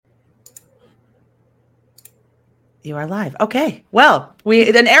You are live. Okay. Well,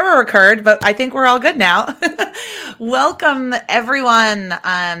 an error occurred, but I think we're all good now. Welcome, everyone.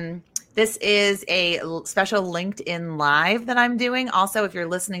 This is a special LinkedIn Live that I'm doing. Also, if you're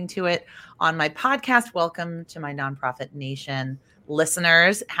listening to it on my podcast, welcome to my Nonprofit Nation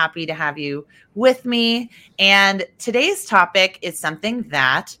listeners. Happy to have you with me. And today's topic is something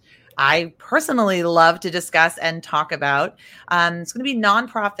that I personally love to discuss and talk about. It's going to be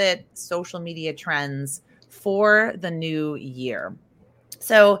nonprofit social media trends for the new year.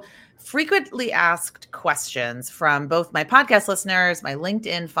 So, frequently asked questions from both my podcast listeners, my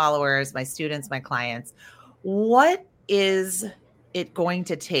LinkedIn followers, my students, my clients. What is it going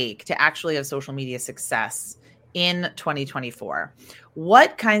to take to actually have social media success in 2024?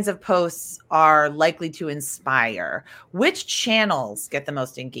 What kinds of posts are likely to inspire? Which channels get the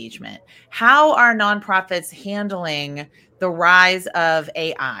most engagement? How are nonprofits handling the rise of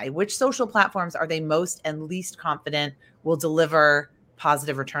AI? Which social platforms are they most and least confident will deliver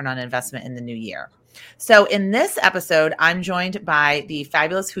positive return on investment in the new year? So in this episode, I'm joined by the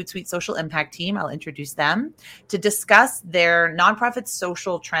fabulous Hootsuite social impact team. I'll introduce them to discuss their nonprofit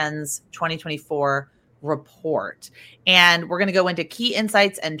social trends 2024 report. And we're going to go into key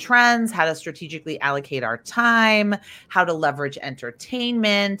insights and trends, how to strategically allocate our time, how to leverage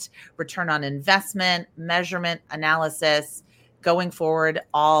entertainment, return on investment, measurement, analysis, going forward,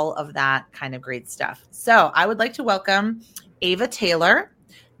 all of that kind of great stuff. So I would like to welcome Ava Taylor,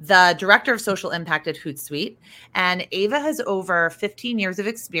 the Director of Social Impact at Hootsuite. And Ava has over 15 years of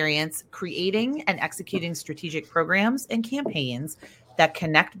experience creating and executing strategic programs and campaigns that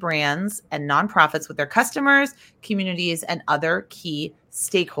connect brands and nonprofits with their customers, communities, and other key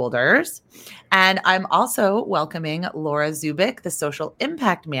stakeholders. And I'm also welcoming Laura Zubik, the Social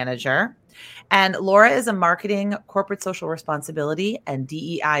Impact Manager. And Laura is a marketing, corporate social responsibility, and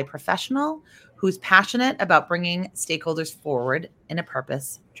DEI professional who's passionate about bringing stakeholders forward in a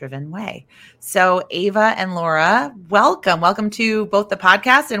purpose-driven way. So Ava and Laura, welcome. Welcome to both the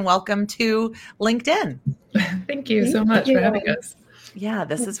podcast and welcome to LinkedIn. Thank you so much for having us. Yeah,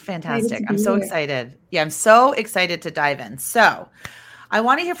 this is fantastic. I'm so excited. Yeah, I'm so excited to dive in. So I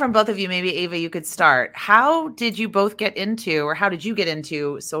want to hear from both of you. Maybe Ava, you could start. How did you both get into, or how did you get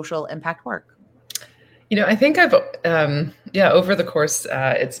into social impact work? I think I've, over the course,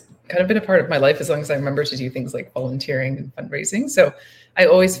 it's kind of been a part of my life as long as I remember to do things like volunteering and fundraising. So I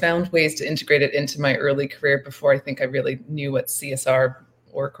always found ways to integrate it into my early career before I think I really knew what CSR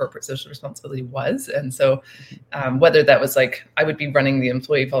or corporate social responsibility was. And so whether that was like, I would be running the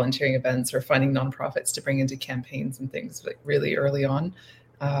employee volunteering events or finding nonprofits to bring into campaigns and things like really early on,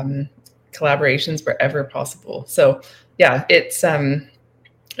 collaborations wherever possible. So yeah, it's been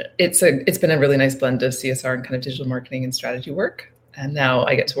a really nice blend of CSR and kind of digital marketing and strategy work. And now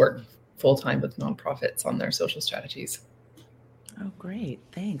I get to work full time with nonprofits on their social strategies. Oh, great.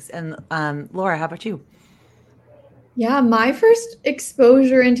 Thanks. And Laura, how about you? Yeah, my first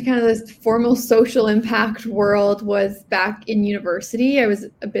exposure into kind of this formal social impact world was back in university. I was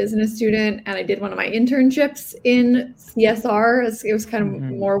a business student and I did one of my internships in CSR. It was kind of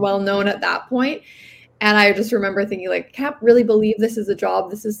more well known at that point. And I just remember thinking, like, I can't really believe this is a job.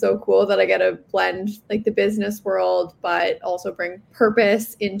 This is so cool that I get to blend like the business world, but also bring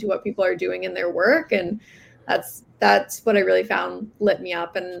purpose into what people are doing in their work. And that's what I really found lit me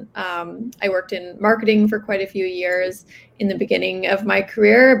up. And I worked in marketing for quite a few years in the beginning of my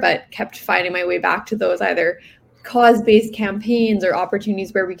career, but kept finding my way back to those either cause-based campaigns or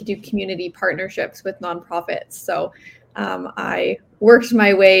opportunities where we could do community partnerships with nonprofits. So I worked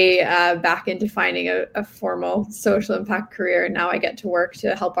my way back into finding a formal social impact career. And now I get to work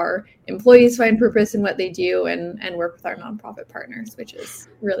to help our employees find purpose in what they do and work with our nonprofit partners, which is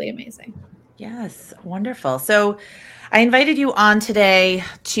really amazing. Yes, wonderful. So I invited you on today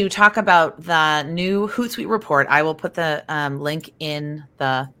to talk about the new Hootsuite report. I will put the link in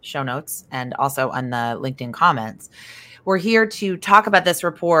the show notes and also on the LinkedIn comments. We're here to talk about this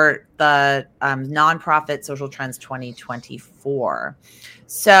report, the Nonprofit Social Trends 2024.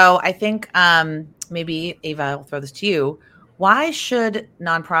 So I think maybe, Ava, I'll throw this to you. Why should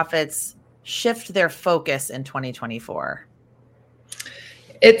nonprofits shift their focus in 2024?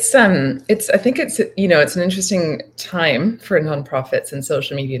 I think it's an interesting time for nonprofits and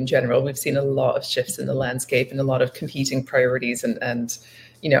social media in general. We've seen a lot of shifts in the landscape and a lot of competing priorities and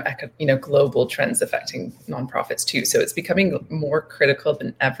global trends affecting nonprofits too. So it's becoming more critical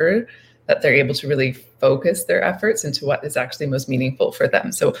than ever that they're able to really focus their efforts into what is actually most meaningful for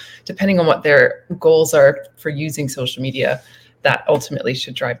them. So depending on what their goals are for using social media, that ultimately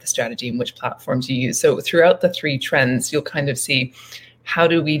should drive the strategy and which platforms you use. So throughout the three trends, you'll kind of see how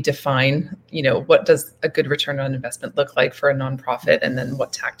do we define, what does a good return on investment look like for a nonprofit, and then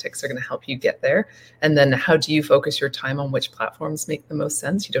what tactics are going to help you get there? And then how do you focus your time on which platforms make the most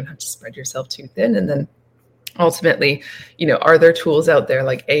sense? You don't have to spread yourself too thin. And then ultimately, are there tools out there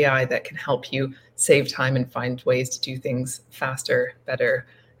like AI that can help you save time and find ways to do things faster, better,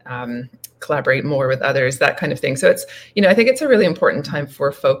 collaborate more with others, that kind of thing. So it's, I think it's a really important time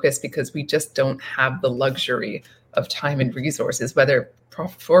for focus, because we just don't have the luxury of time and resources, whether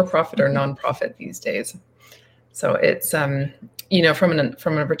for profit or nonprofit these days. So it's, from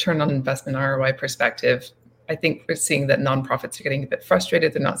a return on investment ROI perspective, I think we're seeing that nonprofits are getting a bit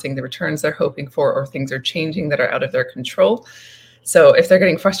frustrated. They're not seeing the returns they're hoping for, or things are changing that are out of their control. So if they're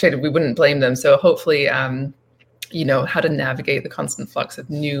getting frustrated, we wouldn't blame them. So hopefully, how to navigate the constant flux of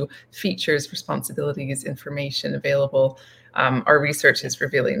new features, responsibilities, information available. Our research is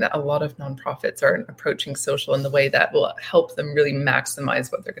revealing that a lot of nonprofits are approaching social in the way that will help them really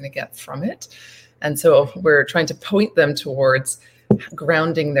maximize what they're going to get from it. And so we're trying to point them towards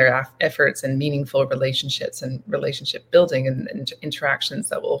grounding their efforts in meaningful relationships and relationship building and interactions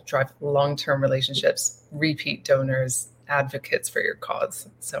that will drive long-term relationships, repeat donors, advocates for your cause.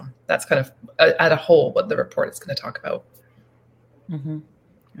 So that's kind of at a whole what the report is going to talk about. Mm-hmm.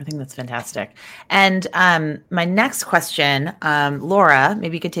 I think that's fantastic. And my next question, Laura,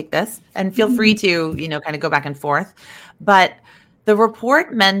 maybe you could take this and feel free to, kind of go back and forth. But the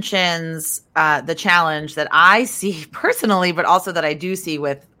report mentions the challenge that I see personally, but also that I do see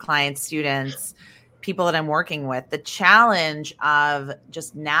with clients, students, people that I'm working with, the challenge of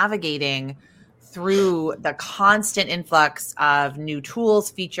just navigating through the constant influx of new tools,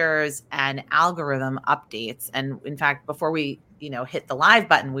 features, and algorithm updates. And in fact, before we hit the live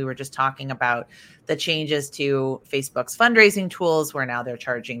button, we were just talking about the changes to Facebook's fundraising tools, where now they're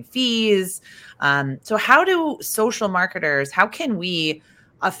charging fees. So how do social marketers, how can we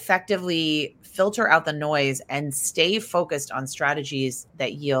effectively filter out the noise and stay focused on strategies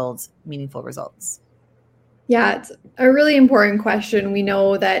that yield meaningful results? Yeah, it's a really important question. We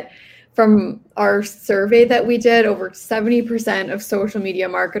know that from our survey that we did, over 70% of social media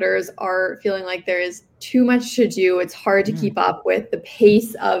marketers are feeling like there is too much to do. It's hard to keep up with the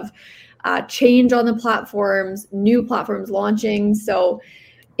pace of change on the platforms, new platforms launching. So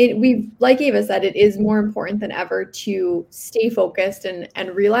like Ava said, it is more important than ever to stay focused and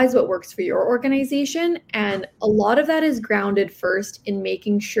realize what works for your organization. And a lot of that is grounded first in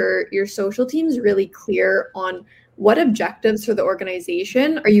making sure your social team is really clear on what objectives for the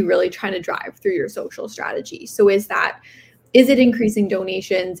organization are you really trying to drive through your social strategy. So is it increasing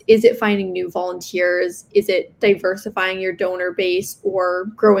donations? Is it finding new volunteers? Is it diversifying your donor base or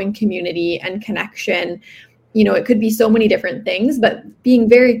growing community and connection? It could be so many different things, but being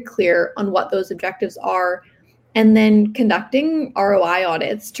very clear on what those objectives are, and then conducting ROI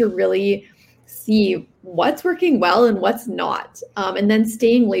audits to really see what's working well and what's not, and then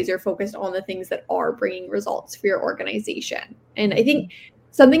staying laser focused on the things that are bringing results for your organization. And I think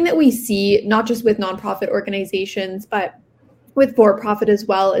something that we see, not just with nonprofit organizations, but with for-profit as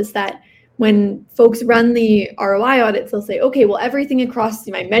well, is that when folks run the ROI audits, they'll say, okay, well, everything across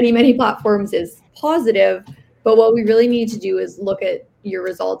my many, many platforms is positive, but what we really need to do is look at your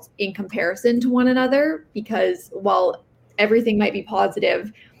results in comparison to one another, because while everything might be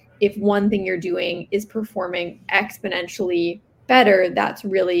positive, if one thing you're doing is performing exponentially better, that's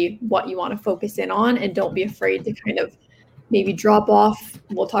really what you want to focus in on. And don't be afraid to kind of maybe drop off.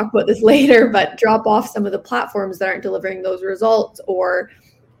 We'll talk about this later, but drop off some of the platforms that aren't delivering those results, or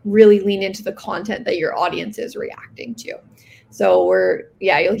really lean into the content that your audience is reacting to. So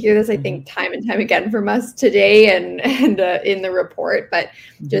you'll hear this, I think, time and time again from us today and in the report, but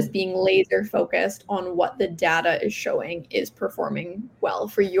just being laser focused on what the data is showing is performing well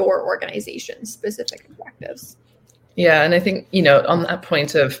for your organization's specific objectives. Yeah. And I think, on that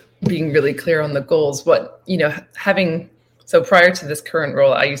point of being really clear on the goals, so prior to this current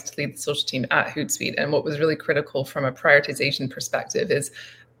role, I used to lead the social team at Hootsuite. And what was really critical from a prioritization perspective is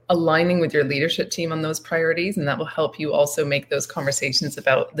aligning with your leadership team on those priorities. And that will help you also make those conversations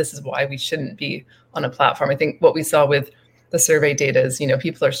about, this is why we shouldn't be on a platform. I think what we saw with the survey data is,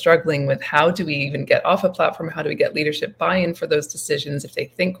 people are struggling with, how do we even get off a platform? How do we get leadership buy-in for those decisions? If they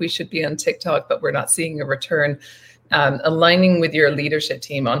think we should be on TikTok, but we're not seeing a return, aligning with your leadership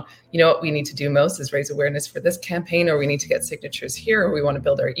team on, what we need to do most is raise awareness for this campaign, or we need to get signatures here, or we want to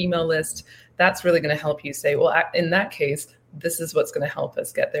build our email list. That's really going to help you say, well, in that case, this is what's going to help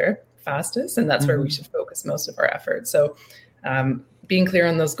us get there fastest. And that's where we should focus most of our efforts. So being clear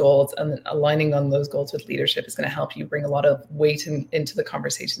on those goals and then aligning on those goals with leadership is going to help you bring a lot of weight into the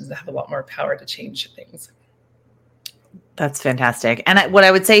conversations and have a lot more power to change things. That's fantastic. And what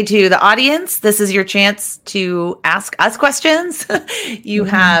I would say to the audience, this is your chance to ask us questions. You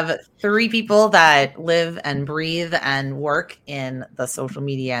have 3 people that live and breathe and work in the social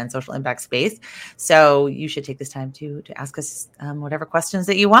media and social impact space. So you should take this time to ask us whatever questions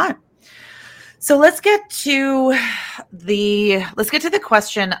that you want. So let's get to the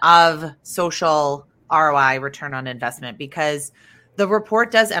question of social ROI, return on investment, because the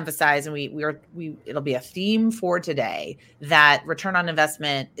report does emphasize, and it'll be a theme for today, that return on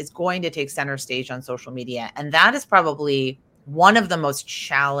investment is going to take center stage on social media. And that is probably one of the most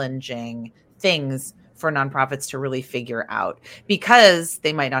challenging things for nonprofits to really figure out, because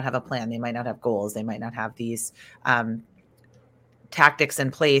they might not have a plan. They might not have goals. They might not have these tactics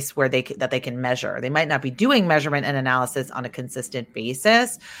in place where they can measure. They might not be doing measurement and analysis on a consistent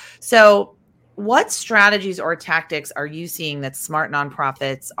basis. So what strategies or tactics are you seeing that smart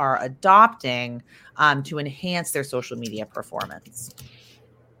nonprofits are adopting to enhance their social media performance?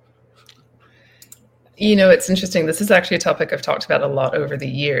 It's interesting. This is actually a topic I've talked about a lot over the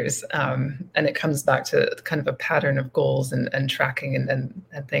years. And it comes back to kind of a pattern of goals and tracking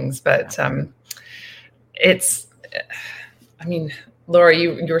and things. But Laura,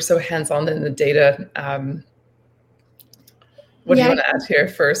 you were so hands-on in the data. What do you want to add here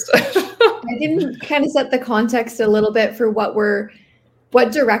first? I can kind of set the context a little bit for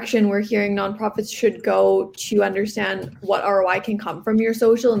what direction we're hearing nonprofits should go to understand what ROI can come from your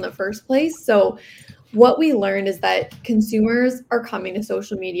social in the first place. So what we learned is that consumers are coming to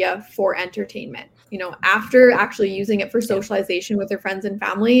social media for entertainment. After actually using it for socialization with their friends and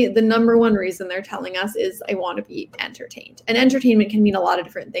family, the number one reason they're telling us is, I want to be entertained. And entertainment can mean a lot of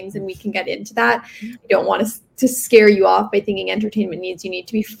different things, and we can get into that. I don't want to scare you off by thinking entertainment means you need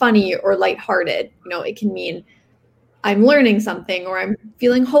to be funny or lighthearted. It can mean I'm learning something, or I'm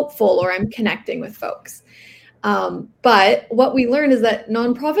feeling hopeful, or I'm connecting with folks. But what we learned is that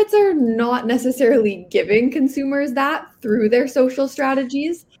nonprofits are not necessarily giving consumers that through their social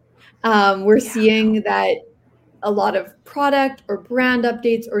strategies. We're seeing that a lot of product or brand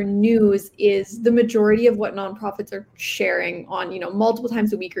updates or news is the majority of what nonprofits are sharing on, multiple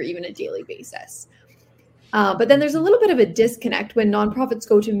times a week or even a daily basis. But then there's a little bit of a disconnect when nonprofits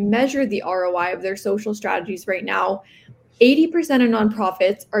go to measure the ROI of their social strategies right now. 80% of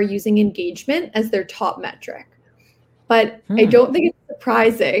nonprofits are using engagement as their top metric. But I don't think it's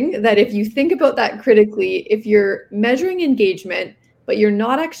surprising that if you think about that critically, if you're measuring engagement, but you're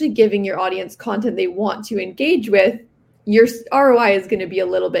not actually giving your audience content they want to engage with, your ROI is going to be a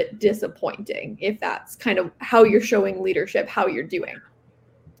little bit disappointing if that's kind of how you're showing leadership, how you're doing.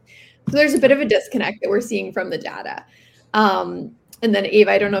 So there's a bit of a disconnect that we're seeing from the data. And then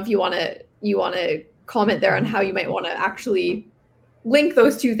Ava, I don't know if you want to comment there on how you might want to actually link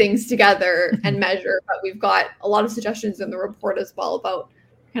those two things together and measure. But we've got a lot of suggestions in the report as well about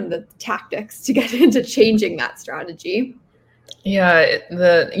kind of the tactics to get into changing that strategy. Yeah,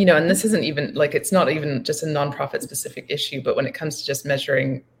 and this isn't even it's not even just a nonprofit specific issue, but when it comes to just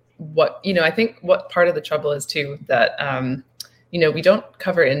measuring I think what part of the trouble is too, that, we don't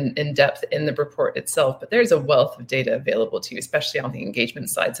cover in depth in the report itself, but there's a wealth of data available to you, especially on the engagement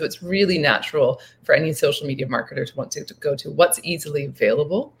side. So it's really natural for any social media marketer to want to go to what's easily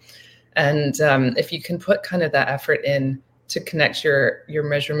available. And if you can put kind of that effort in to connect your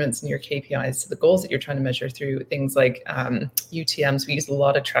measurements and your KPIs to the goals that you're trying to measure through things like UTMs. We use a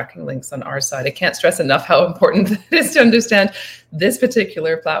lot of tracking links on our side. I can't stress enough how important it is to understand this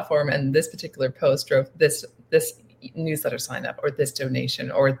particular platform and this particular post drove this newsletter sign up, or this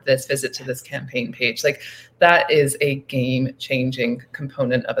donation, or this visit to this campaign page. That is a game-changing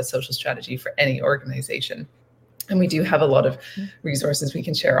component of a social strategy for any organization. And we do have a lot of resources we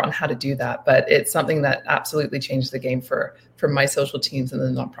can share on how to do that. But it's something that absolutely changed the game for my social teams and the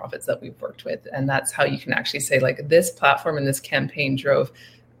nonprofits that we've worked with. And that's how you can actually say, this platform and this campaign drove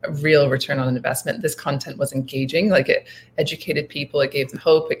a real return on investment. This content was engaging, it educated people, it gave them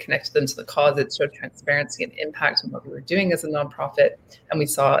hope, it connected them to the cause, it showed transparency and impact on what we were doing as a nonprofit. And we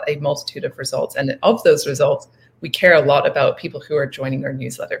saw a multitude of results. And of those results, we care a lot about people who are joining our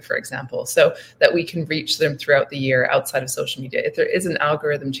newsletter, for example, so that we can reach them throughout the year outside of social media. If there is an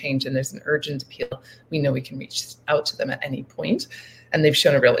algorithm change and there's an urgent appeal, we know we can reach out to them at any point, and they've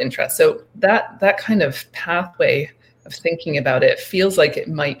shown a real interest. So that kind of pathway of thinking about it feels like it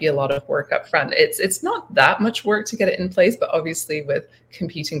might be a lot of work up front. It's not that much work to get it in place, but obviously with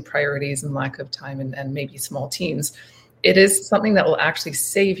competing priorities and lack of time and maybe small teams, it is something that will actually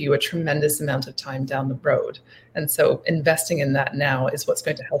save you a tremendous amount of time down the road. And so investing in that now is what's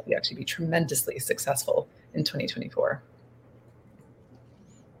going to help you actually be tremendously successful in 2024.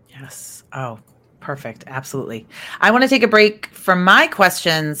 Yes. Oh, Perfect. Absolutely. I want to take a break from my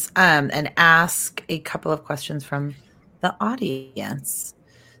questions and ask a couple of questions from the audience.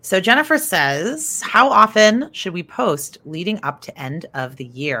 So Jennifer says, how often should we post leading up to end of the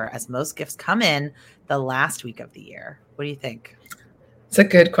year, as most gifts come in the last week of the year? What do you think? It's a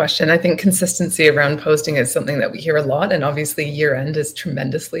good question. I think consistency around posting is something that we hear a lot. And obviously year end is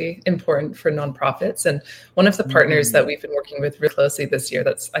tremendously important for nonprofits. And one of the partners that we've been working with really closely this year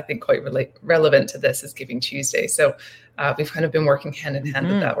that's, I think, quite relevant to this is Giving Tuesday. So we've kind of been working hand in hand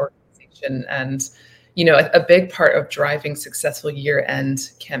with that organization. And, you know, a big part of driving successful year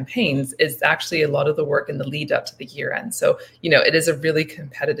end campaigns is actually a lot of the work in the lead up to the year end. So, you know, it is a really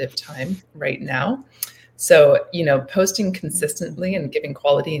competitive time right now. So, you know, posting consistently and giving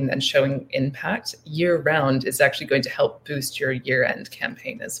quality and showing impact year round is actually going to help boost your year end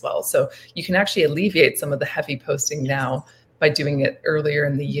campaign as well. So you can actually alleviate some of the heavy posting now by doing it earlier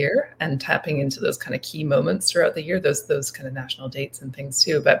in the year and tapping into those kind of key moments throughout the year, those kind of national dates and things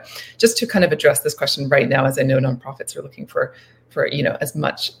too. But just to kind of address this question right now, as I know nonprofits are looking for, you know, as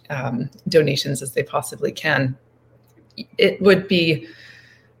much donations as they possibly can, it would be,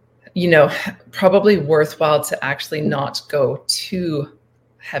 you know, probably worthwhile to actually not go too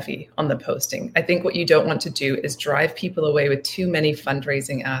heavy on the posting. I think what you don't want to do is drive people away with too many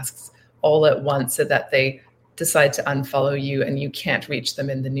fundraising asks all at once so that they decide to unfollow you and you can't reach them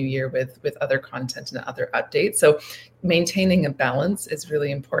in the new year with other content and other updates. So maintaining a balance is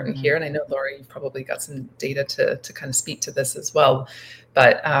really important here. And I know, Laura, you've probably got some data to kind of speak to this as well.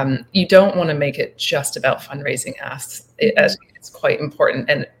 But you don't want to make it just about fundraising asks. It's quite important.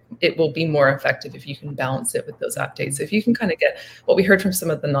 And it will be more effective if you can balance it with those updates. So if you can kind of get what we heard from some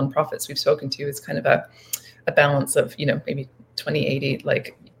of the nonprofits we've spoken to is kind of a balance of, you know, maybe 20-80,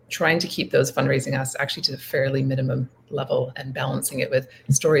 like trying to keep those fundraising asks actually to a fairly minimum level and balancing it with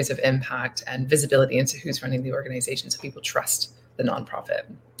stories of impact and visibility into who's running the organization so people trust the nonprofit.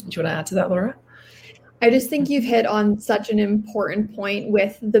 Do you want to add to that, Laura? I just think you've hit on such an important point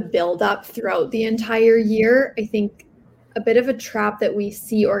with the buildup throughout the entire year. I think a bit of a trap that we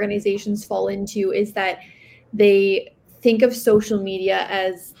see organizations fall into is that they think of social media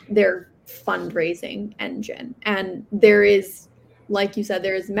as their fundraising engine. And there is, like you said,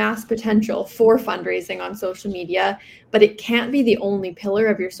 there is mass potential for fundraising on social media, but it can't be the only pillar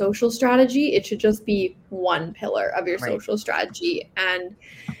of your social strategy. It should just be one pillar of your social strategy. And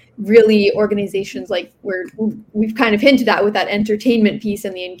really organizations like we've kind of hinted at with that entertainment piece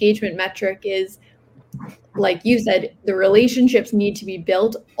and the engagement metric is, like you said, the relationships need to be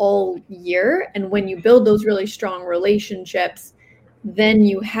built all year. And when you build those really strong relationships, then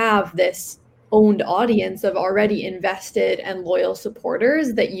you have this owned audience of already invested and loyal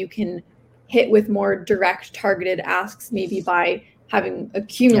supporters that you can hit with more direct targeted asks, maybe by having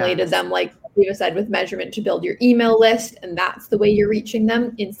accumulated them, like Eva said, with measurement to build your email list. And that's the way you're reaching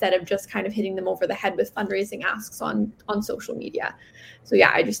them instead of just kind of hitting them over the head with fundraising asks on social media. So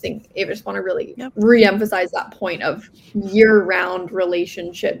yeah, I just think I just want to really reemphasize that point of year-round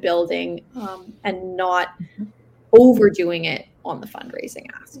relationship building and not overdoing it on the fundraising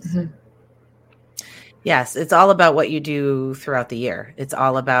asks. Yes, it's all about what you do throughout the year. It's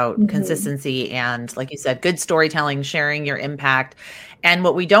all about consistency and, like you said, good storytelling, sharing your impact. And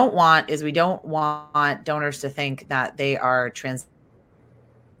what we don't want is we don't want donors to think that they are transactions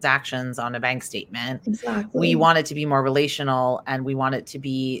on a bank statement. Exactly. We want it to be more relational, and we want it to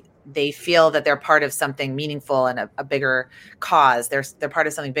be, they feel that they're part of something meaningful and a bigger cause. They're part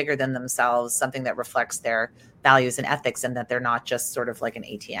of something bigger than themselves, something that reflects their values and ethics, and that they're not just sort of like an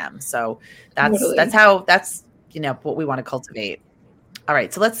ATM. So that's you know, what we want to cultivate. All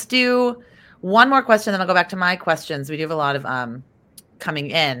right, so let's do one more question, then I'll go back to my questions. We do have a lot of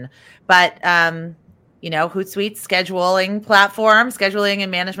coming in, but you know, Hootsuite scheduling and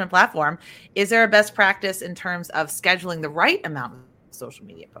management platform. Is there a best practice in terms of scheduling the right amount of social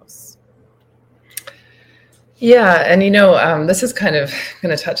media posts? Yeah, and you know, this is kind of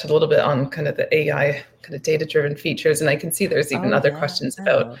going to touch a little bit on kind of the AI kind of data-driven features, and I can see there's even other questions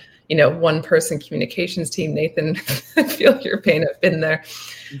about, you know, one-person communications team. Nathan, I feel your pain. I've been there,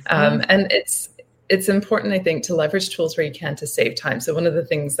 and it's important, I think, to leverage tools where you can to save time. So one of the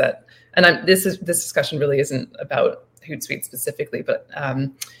things that, and this discussion really isn't about Hootsuite specifically, but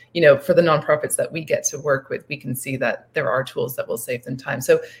you know, for the nonprofits that we get to work with, we can see that there are tools that will save them time.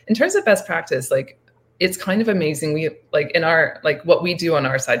 So in terms of best practice, like, it's kind of amazing. We like in our, like what we do on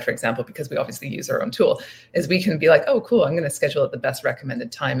our side, for example, because we obviously use our own tool, is we can be like, oh, cool, I'm going to schedule at the best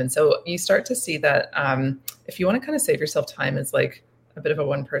recommended time. And so you start to see that if you want to kind of save yourself time as like a bit of a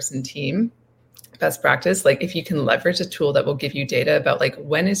one-person team, best practice, like if you can leverage a tool that will give you data about like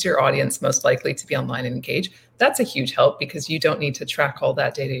when is your audience most likely to be online and engage, that's a huge help because you don't need to track all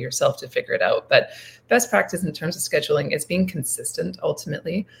that data yourself to figure it out. But best practice in terms of scheduling is being consistent.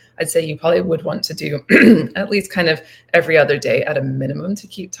 Ultimately, I'd say you probably would want to do at least kind of every other day at a minimum to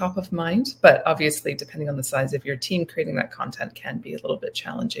keep top of mind. But obviously, depending on the size of your team, creating that content can be a little bit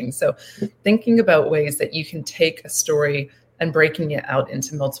challenging. So thinking about ways that you can take a story and breaking it out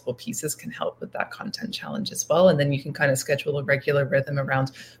into multiple pieces can help with that content challenge as well. And then you can kind of schedule a regular rhythm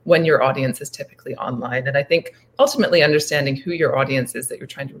around when your audience is typically online. And I think ultimately understanding who your audience is that you're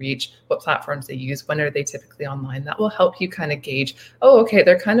trying to reach, what platforms they use, when are they typically online, that will help you kind of gauge, oh, okay,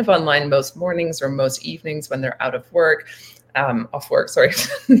 they're kind of online most mornings or most evenings when they're out of work.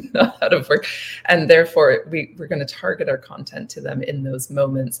 Not out of work. And therefore, we're going to target our content to them in those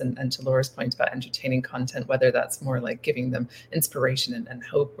moments. And to Laura's point about entertaining content, whether that's more like giving them inspiration and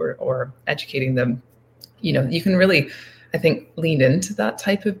hope or educating them, you can really, I think, lean into that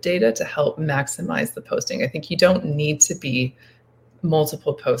type of data to help maximize the posting. I think you don't need to be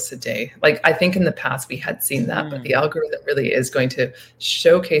multiple posts a day. Like I think in the past we had seen that, but the algorithm really is going to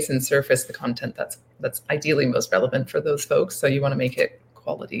showcase and surface the content that's ideally most relevant for those folks. So you want to make it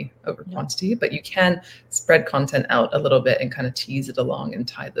quality over quantity, but you can spread content out a little bit and kind of tease it along and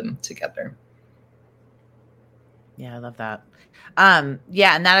tie them together. Yeah, I love that. And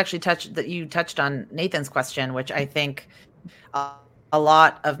that actually touched on Nathan's question, which I think a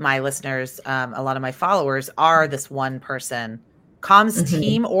lot of my listeners, a lot of my followers are this one person comms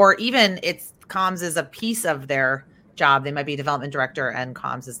team, or even comms is a piece of their job. They might be development director and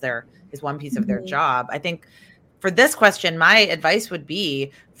comms is one piece of their job. I think for this question, my advice would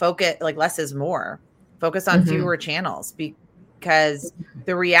be focus, like less is more, focus on fewer channels, because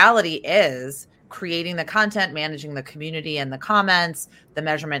the reality is creating the content, managing the community and the comments, the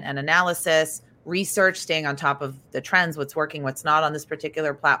measurement and analysis, research, staying on top of the trends, what's working, what's not on this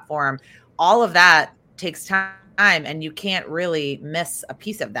particular platform. All of that takes time, and you can't really miss a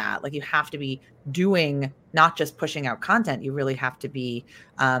piece of that. Like you have to be doing, not just pushing out content. You really have to be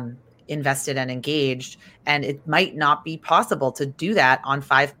invested and engaged. And it might not be possible to do that on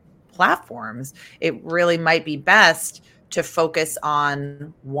 5 platforms. It really might be best to focus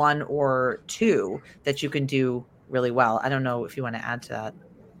on 1 or 2 that you can do really well. I don't know if you want to add to that,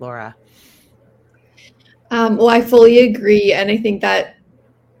 Laura. Well, I fully agree. And I think that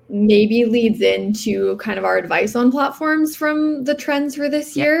maybe leads into kind of our advice on platforms from the trends for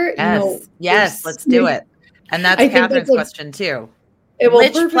this year. Yes, let's do it. And that's Catherine's question too.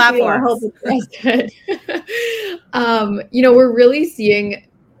 Which platforms? We're really seeing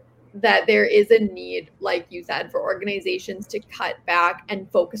that there is a need, like you said, for organizations to cut back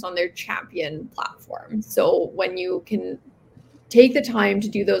and focus on their champion platform. So when you can take the time to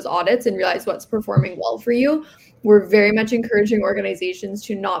do those audits and realize what's performing well for you, we're very much encouraging organizations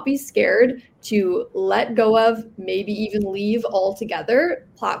to not be scared to let go of, maybe even leave altogether,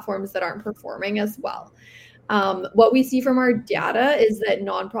 platforms that aren't performing as well. What we see from our data is that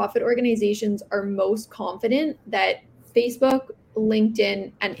nonprofit organizations are most confident that Facebook,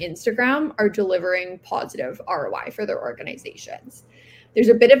 LinkedIn, and Instagram are delivering positive ROI for their organizations. There's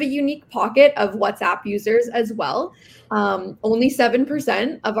a bit of a unique pocket of WhatsApp users as well. Only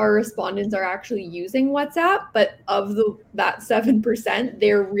 7% of our respondents are actually using WhatsApp, but of that 7%,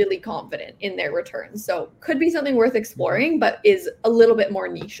 they're really confident in their returns. So could be something worth exploring, but is a little bit more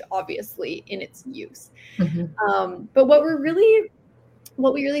niche, obviously, in its use. But what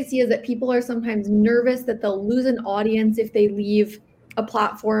we really see is that people are sometimes nervous that they'll lose an audience if they leave a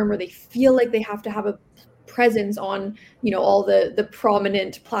platform, or they feel like they have to have a presence on, all the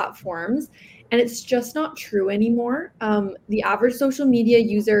prominent platforms. And it's just not true anymore. The average social media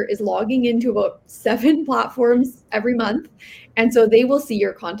user is logging into about 7 platforms every month. And so they will see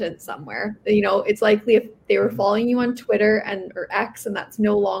your content somewhere. It's likely if they were following you on Twitter or X, and that's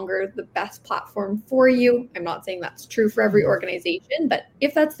no longer the best platform for you. I'm not saying that's true for every organization, but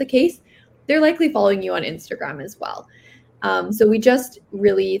if that's the case, they're likely following you on Instagram as well. So we just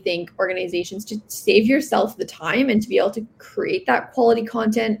really think organizations, to save yourself the time and to be able to create that quality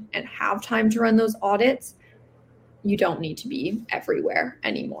content and have time to run those audits, you don't need to be everywhere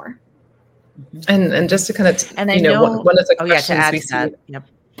anymore. And just to kind of, one of the questions we see.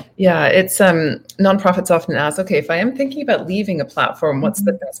 Yeah, it's nonprofits often ask, okay, if I am thinking about leaving a platform, what's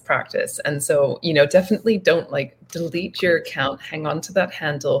the best practice? And so, definitely don't delete your account, hang on to that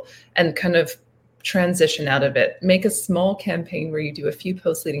handle, and kind of transition out of it. Make a small campaign where you do a few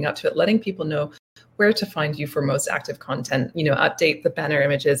posts leading up to it, letting people know where to find you for most active content. Update the banner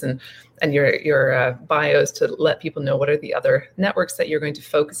images and your bios to let people know what are the other networks that you're going to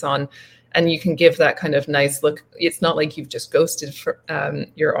focus on. And you can give that kind of nice look. It's not like you've just ghosted for,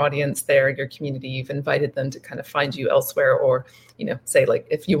 your audience there, your community. You've invited them to kind of find you elsewhere, or, say like,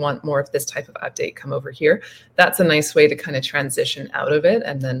 if you want more of this type of update, come over here. That's a nice way to kind of transition out of it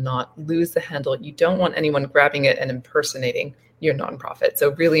and then not lose the handle. You don't want anyone grabbing it and impersonating your nonprofit.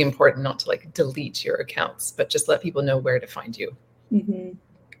 So really important not to like delete your accounts, but just let people know where to find you. Mm-hmm.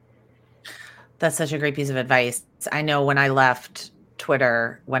 That's such a great piece of advice. I know when I left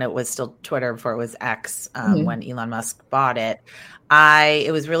Twitter, when it was still Twitter before it was X, when Elon Musk bought it,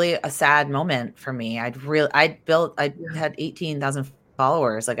 it was really a sad moment for me. I had 18,000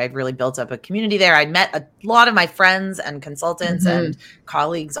 followers. Like, I'd really built up a community there. I'd met a lot of my friends and consultants and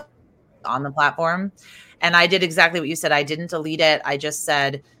colleagues on the platform. And I did exactly what you said. I didn't delete it. I just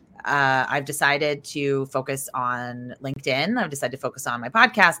said, I've decided to focus on LinkedIn. I've decided to focus on my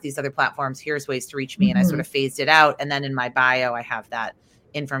podcast, these other platforms. Here's ways to reach me. And I sort of phased it out. And then in my bio, I have that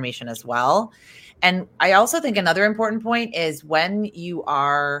information as well. And I also think another important point is when you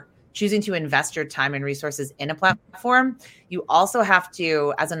are choosing to invest your time and resources in a platform, you also have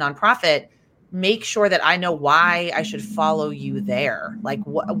to, as a nonprofit, make sure that I know why I should follow you there. Like,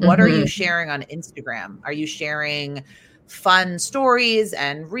 what are you sharing on Instagram? Are you sharing fun stories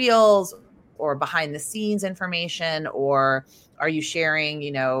and reels or behind the scenes information? Or are you sharing,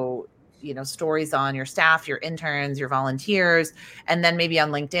 stories on your staff, your interns, your volunteers? And then maybe on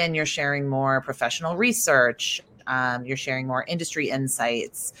LinkedIn, you're sharing more professional research. You're sharing more industry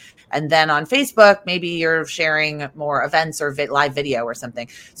insights. And then on Facebook, maybe you're sharing more events or live video or something.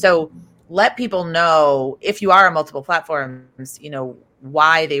 So let people know, if you are on multiple platforms,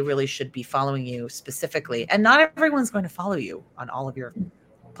 why they really should be following you specifically. And not everyone's going to follow you on all of your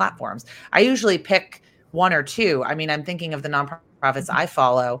platforms. I usually pick one or two. I mean, I'm thinking of the nonprofits I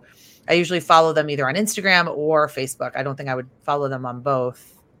follow. I usually follow them either on Instagram or Facebook. I don't think I would follow them on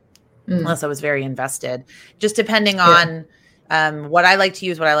both unless I was very invested, just depending on what I like to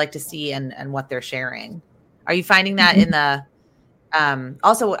use, what I like to see, and what they're sharing. Are you finding that in the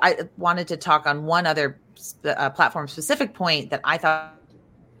also, I wanted to talk on one other platform specific point that I thought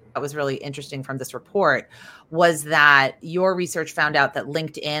was really interesting from this report, was that your research found out that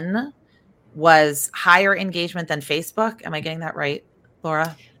LinkedIn was higher engagement than Facebook. Am I getting that right,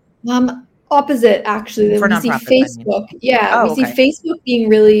 Laura? Opposite, actually. For we see Facebook. See Facebook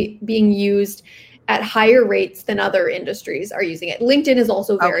being used at higher rates than other industries are using it. LinkedIn is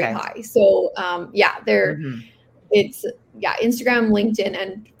also very high. So Instagram, LinkedIn,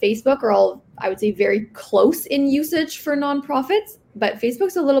 and Facebook are all, I would say, very close in usage for nonprofits. But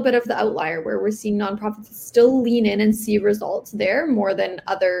Facebook's a little bit of the outlier, where we're seeing nonprofits still lean in and see results there more than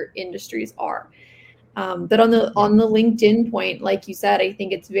other industries are. But on the LinkedIn point, like you said, I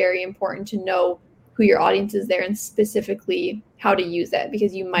think it's very important to know who your audience is there and specifically how to use it,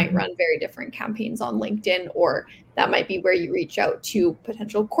 because you might run very different campaigns on LinkedIn, or that might be where you reach out to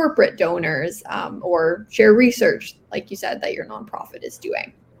potential corporate donors or share research, like you said, that your nonprofit is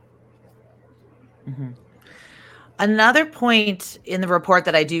doing. Another point in the report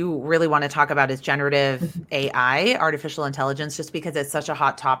that I do really want to talk about is generative AI, artificial intelligence, just because it's such a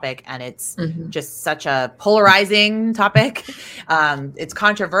hot topic and it's just such a polarizing topic. It's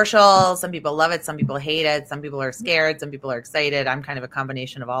controversial. Some people love it. Some people hate it. Some people are scared. Some people are excited. I'm kind of a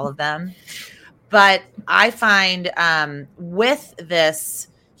combination of all of them. But I find with this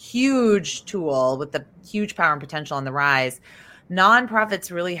huge tool, with the huge power and potential on the rise,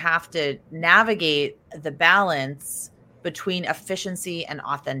 nonprofits really have to navigate the balance between efficiency and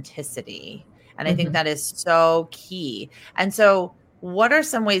authenticity. And I think that is so key. And so what are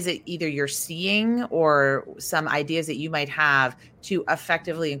some ways that either you're seeing or some ideas that you might have to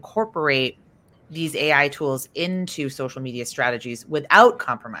effectively incorporate these AI tools into social media strategies without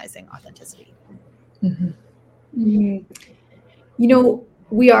compromising authenticity?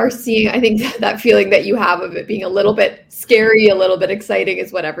 We are seeing, I think that feeling that you have of it being a little bit scary, a little bit exciting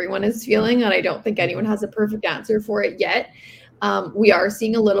is what everyone is feeling. And I don't think anyone has a perfect answer for it yet. We are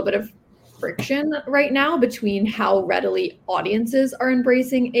seeing a little bit of friction right now between how readily audiences are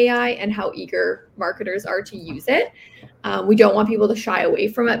embracing AI and how eager marketers are to use it. We don't want people to shy away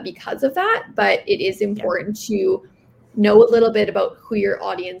from it because of that, but it is important to know a little bit about who your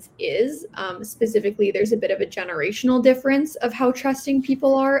audience is. Specifically, there's a bit of a generational difference of how trusting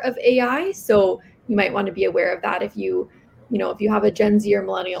people are of AI. So you might want to be aware of that. If you have a Gen Z or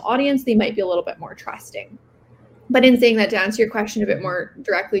millennial audience, they might be a little bit more trusting. But in saying that, to answer your question a bit more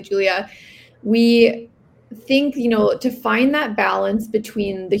directly, Julia, we think, to find that balance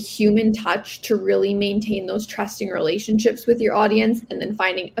between the human touch to really maintain those trusting relationships with your audience, and then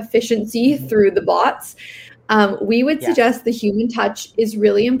finding efficiency through the bots. We would suggest the human touch is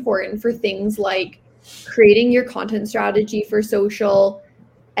really important for things like creating your content strategy for social,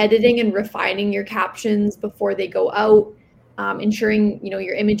 editing and refining your captions before they go out, ensuring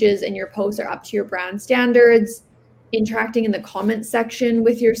your images and your posts are up to your brand standards, interacting in the comment section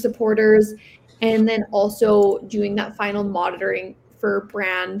with your supporters, and then also doing that final monitoring for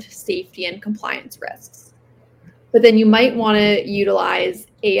brand safety and compliance risks. But then you might want to utilize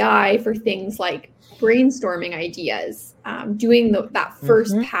AI for things like brainstorming ideas, doing that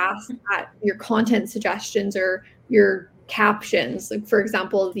first pass at your content suggestions or your captions. Like, for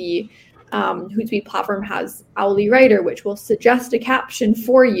example, the Hootsuite platform has Owly Writer, which will suggest a caption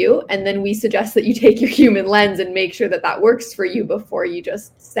for you. And then we suggest that you take your human lens and make sure that that works for you before you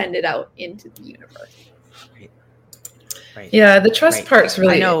just send it out into the universe. Right. Yeah, the trust part's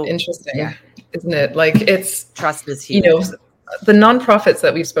really interesting, isn't it? Like, it's trust is huge. The nonprofits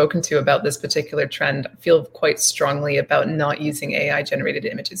that we've spoken to about this particular trend feel quite strongly about not using AI generated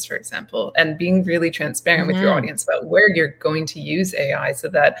images, for example, and being really transparent with your audience about where you're going to use AI so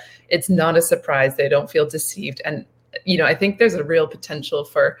that it's not a surprise. They don't feel deceived. And, I think there's a real potential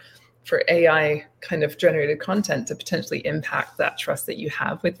for AI kind of generated content to potentially impact that trust that you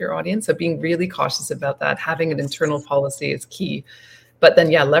have with your audience. So being really cautious about that, having an internal policy is key. But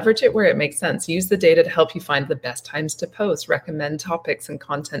then, leverage it where it makes sense. Use the data to help you find the best times to post, recommend topics and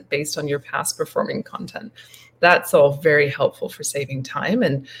content based on your past performing content. That's all very helpful for saving time.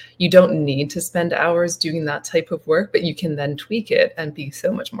 And you don't need to spend hours doing that type of work, but you can then tweak it and be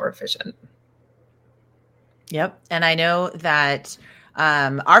so much more efficient. Yep. And I know that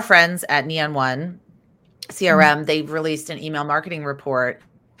our friends at Neon One CRM, they've released an email marketing report.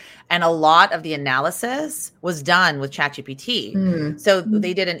 And a lot of the analysis was done with ChatGPT. So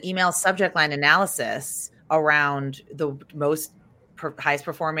they did an email subject line analysis around the highest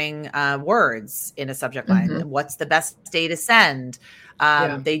performing words in a subject line. What's the best day to send?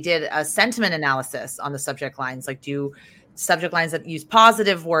 They did a sentiment analysis on the subject lines. Like, do subject lines that use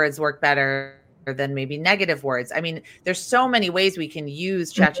positive words work better than maybe negative words? I mean, there's so many ways we can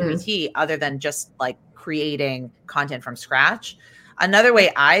use ChatGPT other than just like creating content from scratch. Another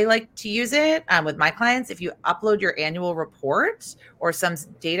way I like to use it with my clients, if you upload your annual report or some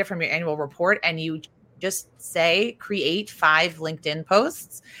data from your annual report and you just say, create 5 LinkedIn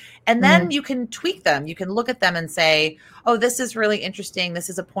posts, and then you can tweak them. You can look at them and say, oh, this is really interesting.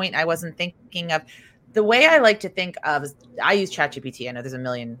 This is a point I wasn't thinking of. The way I like to think of is, I use ChatGPT. I know there's a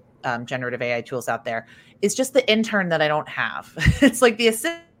million generative AI tools out there. It's just the intern that I don't have. It's like the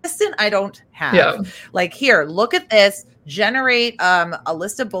assistant I don't have. Like, here, look at this. Generate a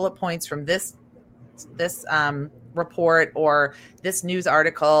list of bullet points from this report or this news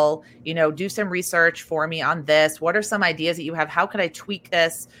article, do some research for me on this. What are some ideas that you have? How could I tweak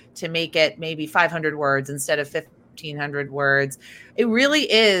this to make it maybe 500 words instead of 1,500 words? It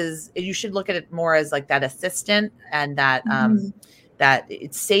really is. You should look at it more as like that assistant, and that that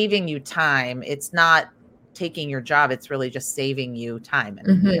it's saving you time. It's not taking your job. It's really just saving you time.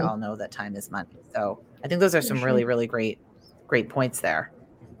 And we all know that time is money. So I think those are some really, really great points there.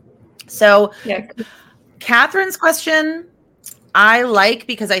 So Catherine's question, I like,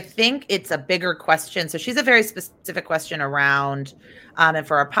 because I think it's a bigger question. So she's a very specific question around, and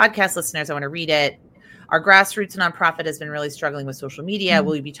for our podcast listeners, I want to read it. Our grassroots nonprofit has been really struggling with social media.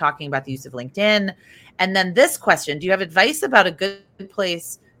 Will you be talking about the use of LinkedIn? And then this question, do you have advice about a good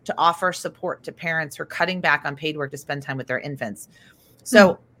place to offer support to parents who are cutting back on paid work to spend time with their infants?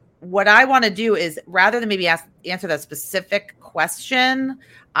 So what I want to do is, rather than maybe answer that specific question,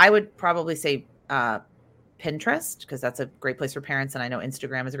 I would probably say Pinterest, because that's a great place for parents. And I know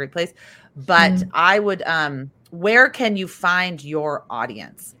Instagram is a great place, but I would, where can you find your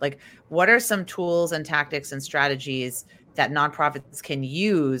audience? Like, what are some tools and tactics and strategies that nonprofits can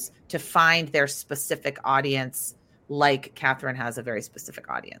use to find their specific audience? Like Catherine has a very specific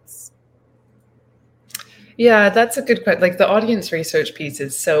audience. Yeah, that's a good question. Like, the audience research piece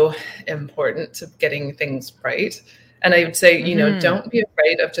is so important to getting things right. And I would say, don't be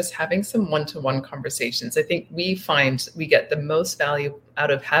afraid of just having some one-to-one conversations. I think we find we get the most value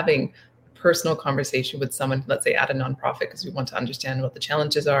out of having a personal conversation with someone, let's say at a nonprofit, because we want to understand what the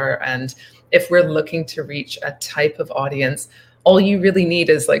challenges are. And if we're looking to reach a type of audience, all you really need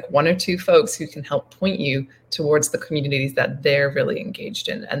is like 1 or 2 folks who can help point you towards the communities that they're really engaged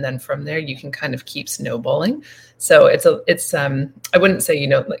in. And then from there, you can kind of keep snowballing. So it's I wouldn't say,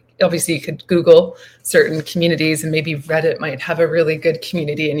 like, obviously you could Google certain communities, and maybe Reddit might have a really good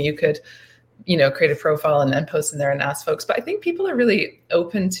community, and you could, create a profile and then post in there and ask folks. But I think people are really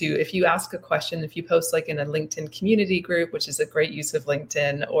open to, if you ask a question, if you post like in a LinkedIn community group, which is a great use of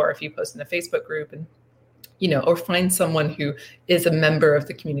LinkedIn, or if you post in a Facebook group and or find someone who is a member of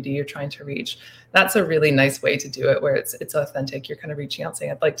the community you're trying to reach. That's a really nice way to do it, where it's authentic. You're kind of reaching out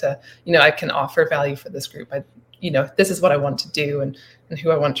saying, I'd like to, I can offer value for this group. This is what I want to do and who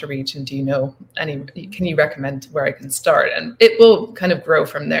I want to reach. And can you recommend where I can start? And it will kind of grow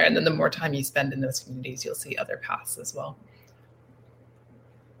from there. And then the more time you spend in those communities, you'll see other paths as well.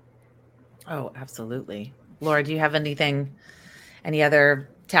 Oh, absolutely. Laura, do you have any other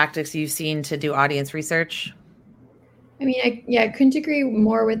tactics you've seen to do audience research? I mean, I couldn't agree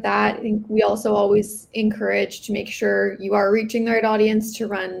more with that. I think we also always encourage to make sure you are reaching the right audience, to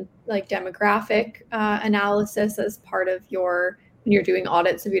run like demographic analysis as part of when you're doing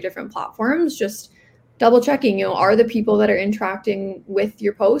audits of your different platforms. Just double checking, are the people that are interacting with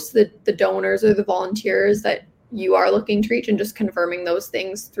your posts, the donors or the volunteers that you are looking to reach, and just confirming those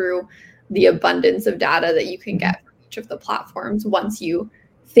things through the abundance of data that you can get from each of the platforms once you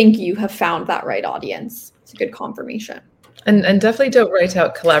think you have found that right audience. It's a good confirmation. And definitely don't write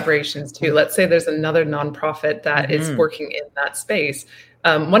out collaborations too. Let's say there's another nonprofit that is working in that space.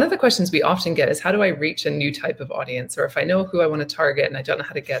 One of the questions we often get is, how do I reach a new type of audience? Or if I know who I want to target and I don't know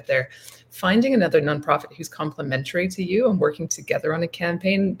how to get there, finding another nonprofit who's complementary to you and working together on a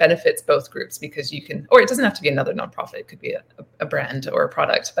campaign benefits both groups, because you can, or it doesn't have to be another nonprofit. It could be a brand or a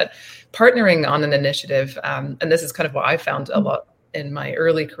product, but partnering on an initiative. And this is kind of what I found a lot in my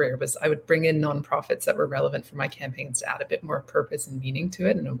early career, was I would bring in nonprofits that were relevant for my campaigns to add a bit more purpose and meaning to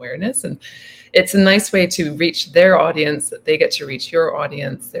it and awareness. And it's a nice way to reach their audience, that they get to reach your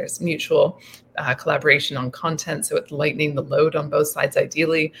audience. There's mutual collaboration on content, so it's lightening the load on both sides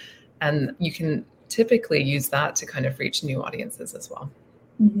ideally. And you can typically use that to kind of reach new audiences as well.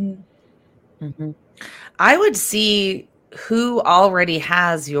 I would see who already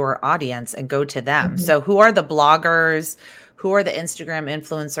has your audience and go to them. So who are the bloggers? Who are the Instagram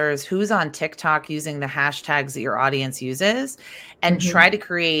influencers? Who's on TikTok using the hashtags that your audience uses? And try to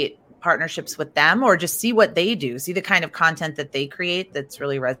create partnerships with them, or just see what they do. See the kind of content that they create that's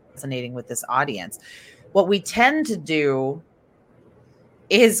really resonating with this audience. What we tend to do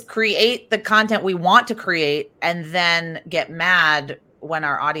is create the content we want to create and then get mad when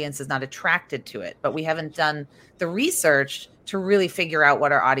our audience is not attracted to it. But we haven't done the research to really figure out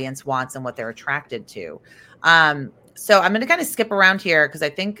what our audience wants and what they're attracted to. So I'm going to kind of skip around here, because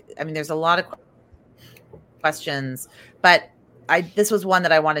there's a lot of questions, but this was one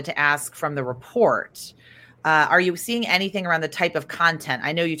that I wanted to ask from the report. Are you seeing anything around the type of content?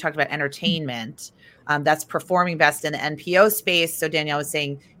 I know you talked about entertainment that's performing best in the NPO space. So Danielle was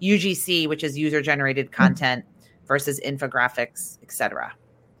saying UGC, which is user-generated content, versus infographics, etc.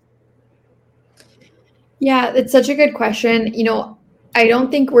 Yeah, it's such a good question. I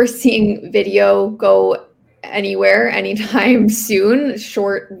don't think we're seeing video go anywhere anytime soon.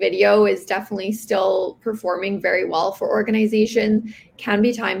 Short video is definitely still performing very well for organizations. Can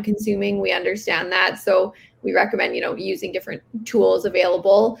be time consuming. We understand that. So we recommend, using different tools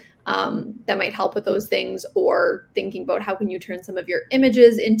available that might help with those things, or thinking about how can you turn some of your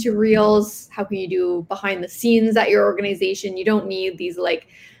images into reels? How can you do behind the scenes at your organization? You don't need these like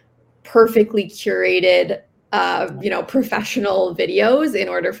perfectly curated, professional videos in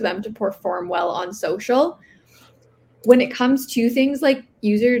order for them to perform well on social. When it comes to things like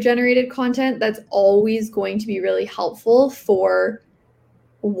user-generated content, that's always going to be really helpful for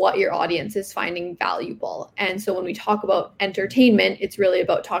what your audience is finding valuable. And so when we talk about entertainment, it's really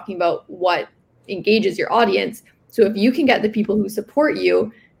about talking about what engages your audience. So if you can get the people who support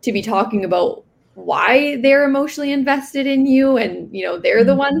you to be talking about why they're emotionally invested in you, and they're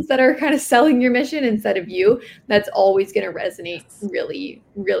the ones that are kind of selling your mission instead of you, that's always going to resonate really,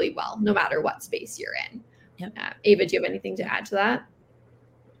 really well, no matter what space you're in. Ava, do you have anything to add to that?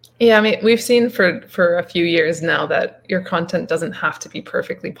 Yeah, we've seen for a few years now that your content doesn't have to be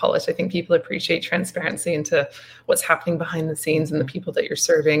perfectly polished. I think people appreciate transparency into what's happening behind the scenes and the people that you're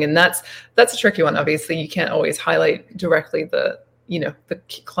serving. And that's a tricky one. Obviously, you can't always highlight directly the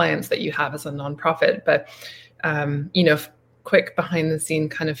clients that you have as a nonprofit, but quick behind the scene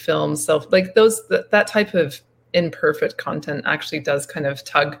kind of films, that type of imperfect content actually does kind of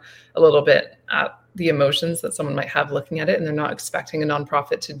tug a little bit at the emotions that someone might have looking at it, and they're not expecting a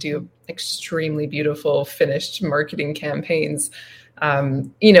nonprofit to do extremely beautiful finished marketing campaigns.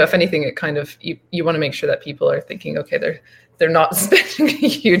 If anything, it kind of, you want to make sure that people are thinking, okay, they're not spending a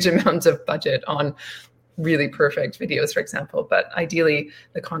huge amount of budget on really perfect videos, for example. But ideally,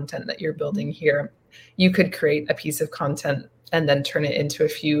 the content that you're building here, you could create a piece of content and then turn it into a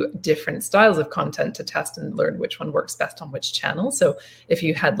few different styles of content to test and learn which one works best on which channel. So if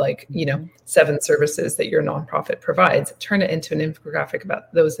you had 7 services that your nonprofit provides, turn it into an infographic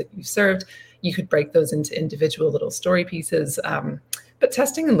about those that you served. You could break those into individual little story pieces. But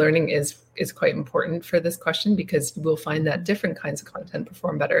testing and learning is quite important for this question, because you will find that different kinds of content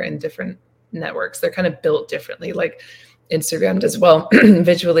perform better in different networks. They're kind of built differently. Like Instagram does well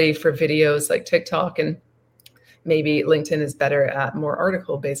visually for videos, like TikTok, and maybe LinkedIn is better at more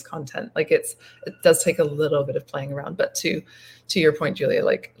article-based content. Like it does take a little bit of playing around. But to your point, Julia,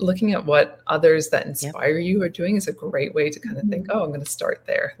 like looking at what others that inspire you are doing is a great way to kind of think, oh, I'm going to start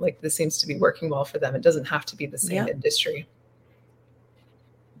there. Like this seems to be working well for them. It doesn't have to be the same industry.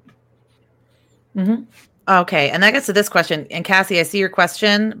 Mm-hmm. Okay. And that gets to this question. And Cassie, I see your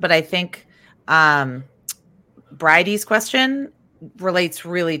question, but I think Bridie's question relates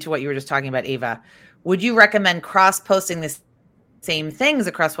really to what you were just talking about, Ava. Would you recommend cross-posting the same things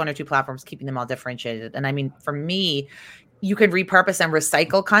across 1 or 2 platforms, keeping them all differentiated? And I mean, for me, you could repurpose and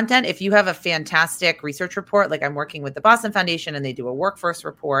recycle content. If you have a fantastic research report, like I'm working with the Boston Foundation and they do a workforce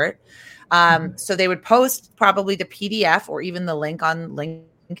report. So they would post probably the PDF or even the link on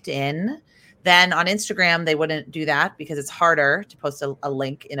LinkedIn. Then on Instagram, they wouldn't do that because it's harder to post a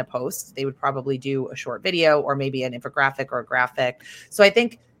link in a post. They would probably do a short video or maybe an infographic or a graphic. So I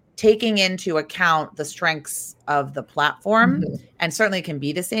think taking into account the strengths of the platform, and certainly it can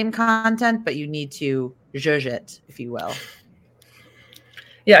be the same content, but you need to judge it, if you will.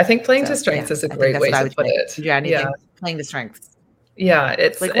 Yeah, I think playing to strengths is a great way to put it. Yeah, playing to strengths. Yeah,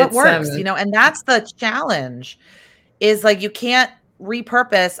 it's like what works, and that's the challenge. Is like you can't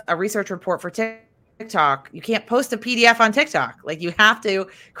repurpose a research report for TikTok. You can't post a PDF on TikTok. Like you have to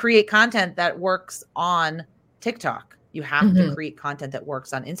create content that works on TikTok. You have to create content that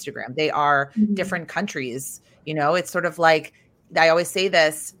works on Instagram. They are different countries. It's sort of like, I always say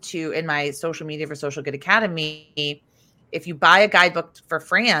this in my social media for Social Good Academy. If you buy a guidebook for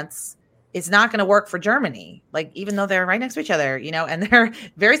France, it's not going to work for Germany. Like, even though they're right next to each other, and they're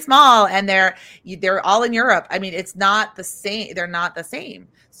very small and they're all in Europe. I mean, it's not the same. They're not the same.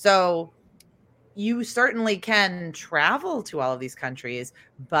 So you certainly can travel to all of these countries,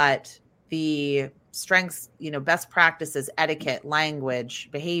 but the strengths, best practices, etiquette, language,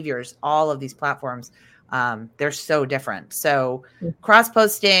 behaviors, all of these platforms, they're so different. So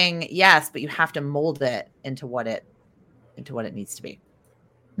cross-posting, yes, but you have to mold it into what it needs to be.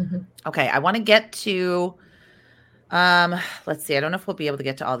 Okay, I want to get to, let's see, I don't know if we'll be able to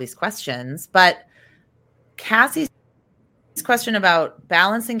get to all these questions, but Cassie's question about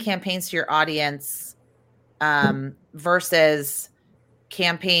balancing campaigns to your audience versus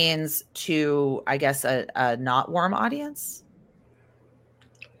campaigns to, I guess, a not warm audience.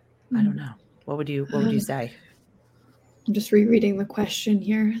 I don't know. What would you say? I'm just rereading the question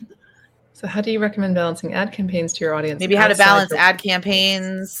here. So how do you recommend balancing ad campaigns to your audience? Maybe how to balance ad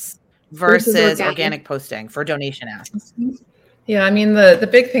campaigns versus organic posting for donation asks. Yeah, I mean, the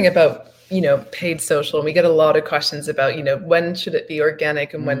big thing about, paid social, and we get a lot of questions about, when should it be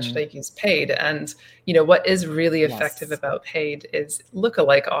organic and when should I use paid? And, what is really effective about paid is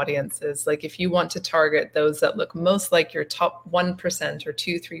lookalike audiences. Like if you want to target those that look most like your top 1% or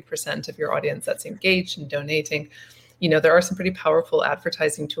 2-3% of your audience that's engaged in donating, there are some pretty powerful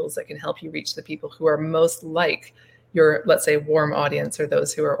advertising tools that can help you reach the people who are most like your, let's say, warm audience or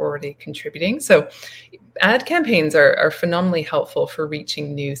those who are already contributing. So ad campaigns are phenomenally helpful for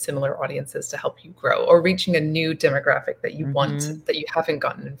reaching new similar audiences to help you grow, or reaching a new demographic that you want, that you haven't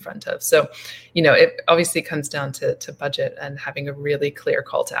gotten in front of. So, it obviously comes down to budget and having a really clear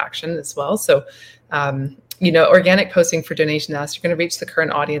call to action as well. So, organic posting for donation asks, you're going to reach the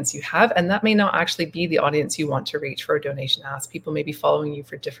current audience you have, and that may not actually be the audience you want to reach for a donation ask. People may be following you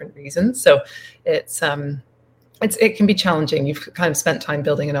for different reasons. So it can be challenging. You've kind of spent time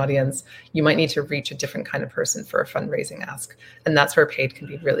building an audience. You might need to reach a different kind of person for a fundraising ask. And that's where paid can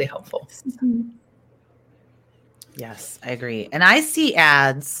be really helpful. Yes, I agree. And I see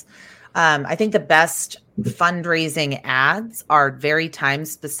ads. I think the best fundraising ads are very time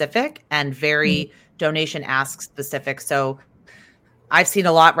specific and very donation ask specific. So I've seen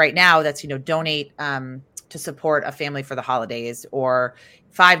a lot right now that's, donate to support a family for the holidays, or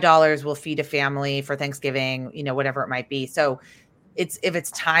 $5 will feed a family for Thanksgiving, whatever it might be. So if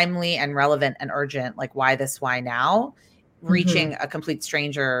it's timely and relevant and urgent, like why this, why now, reaching a complete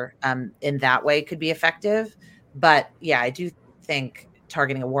stranger in that way could be effective. But yeah, I do think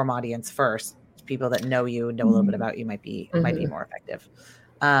targeting a warm audience first, people that know you and know a little bit about you might be more effective.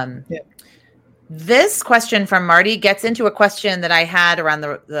 This question from Marty gets into a question that I had around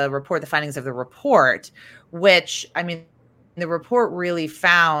the report, the findings of the report, which, I mean, the report really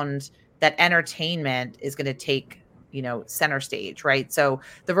found that entertainment is going to take, center stage, right? So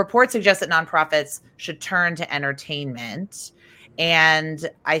the report suggests that nonprofits should turn to entertainment. And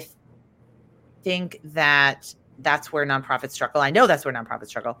I think that's where nonprofits struggle. I know that's where nonprofits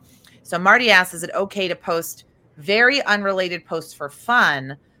struggle. So Marty asks, is it okay to post very unrelated posts for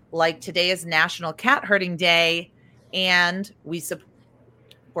fun, like today is National Cat Herding Day, and we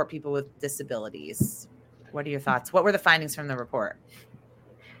support people with disabilities? What are your thoughts? What were the findings from the report?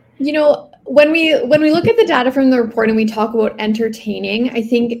 When we look at the data from the report and we talk about entertaining, I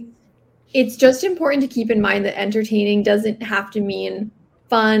think it's just important to keep in mind that entertaining doesn't have to mean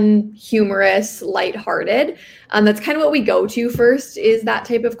fun, humorous, lighthearted. That's kind of what we go to first, is that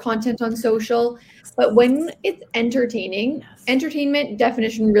type of content on social. But when it's entertaining, entertainment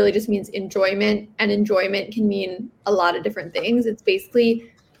definition really just means enjoyment, and enjoyment can mean a lot of different things. It's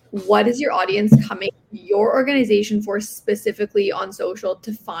basically, what is your audience coming to your organization for specifically on social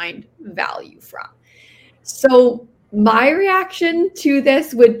to find value from? So my reaction to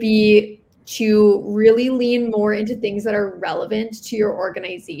this would be to really lean more into things that are relevant to your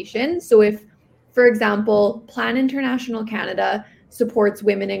organization. So if, for example, Plan International Canada supports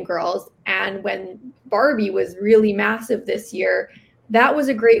women and girls, and when Barbie was really massive this year, that was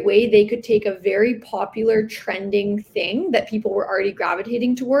a great way they could take a very popular trending thing that people were already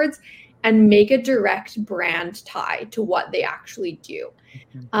gravitating towards and make a direct brand tie to what they actually do.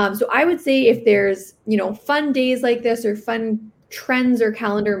 So I would say if there's, fun days like this or fun trends or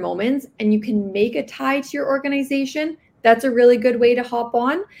calendar moments, and you can make a tie to your organization, that's a really good way to hop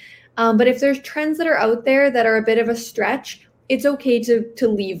on. But if there's trends that are out there that are a bit of a stretch, it's okay to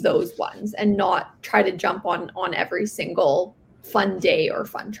leave those ones and not try to jump on every single fun day or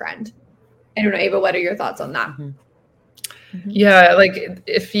fun trend. I don't know, Ava, what are your thoughts on that? Mm-hmm. Yeah, like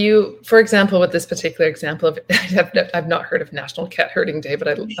if you, for example, with this particular example of, I've not heard of National Cat Herding Day, but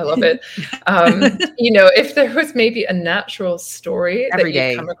I love it. If there was maybe a natural story Every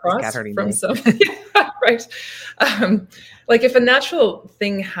that you come across from some, right? Like if a natural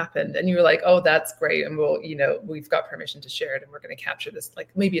thing happened and you were like, oh, that's great, and we've got permission to share it, and we're going to capture this, like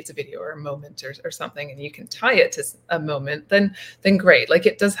maybe it's a video or a moment or something, and you can tie it to a moment, then great. Like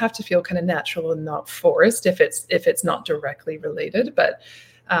it does have to feel kind of natural and not forced if it's not directly related, but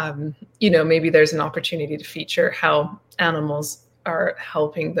maybe there's an opportunity to feature how animals are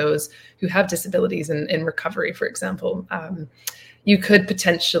helping those who have disabilities in recovery, for example. You could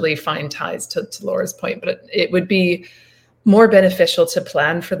potentially find ties to Laura's point, but it would be more beneficial to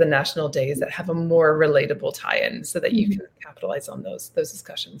plan for the national days that have a more relatable tie-in so that you can capitalize on those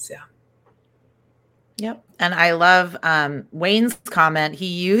discussions. Yeah. Yep. And I love Wayne's comment. He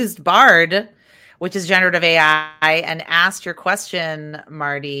used Bard, which is generative AI, and asked your question,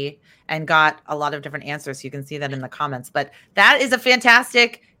 Marty, and got a lot of different answers. You can see that in the comments. But that is a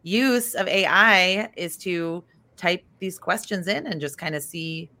fantastic use of AI, is to type these questions in and just kind of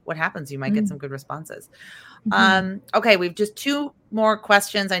see what happens. You might get some good responses. Okay, we've just 2 more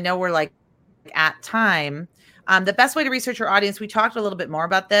questions. I know we're like at time. The best way to research your audience, we talked a little bit more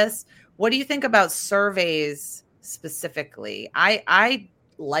about this. What do you think about surveys specifically? I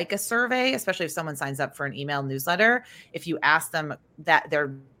like a survey, especially if someone signs up for an email newsletter. If you ask them that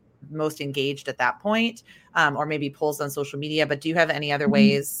they're most engaged at that point, or maybe polls on social media. But do you have any other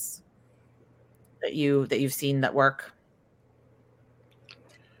ways that you've seen that work?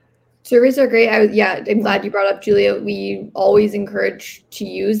 Surveys are great. I'm glad you brought up, Julia. We always encourage to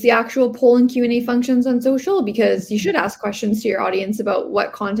use the actual poll and Q&A functions on social, because you should ask questions to your audience about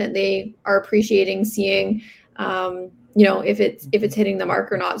what content they are appreciating, seeing, if it's hitting the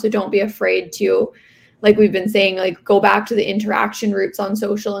mark or not. So don't be afraid to, like we've been saying, like go back to the interaction routes on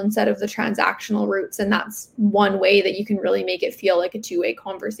social instead of the transactional routes. And that's one way that you can really make it feel like a two-way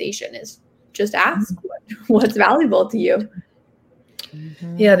conversation, is just ask what's valuable to you.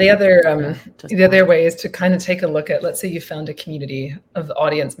 Yeah, the other way is to kind of take a look at, let's say you found a community of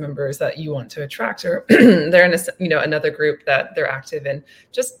audience members that you want to attract, or they're in another group that they're active in.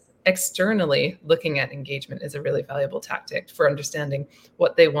 Just externally looking at engagement is a really valuable tactic for understanding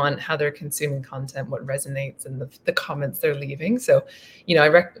what they want, how they're consuming content, what resonates, and the comments they're leaving. So,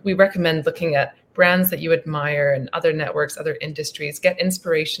 we recommend looking at brands that you admire and other networks, other industries, get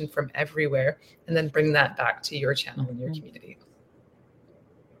inspiration from everywhere, and then bring that back to your channel and your community.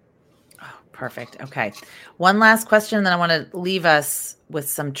 Perfect. Okay. One last question, then I want to leave us with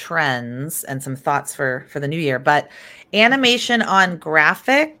some trends and some thoughts for the new year. But animation on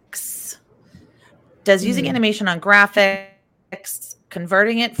graphics, does using animation on graphics,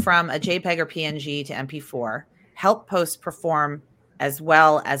 converting it from a JPEG or PNG to MP4, help posts perform as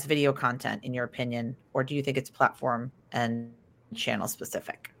well as video content, in your opinion? Or do you think it's platform and channel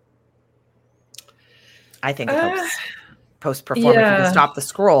specific? I think it helps post perform if you can stop the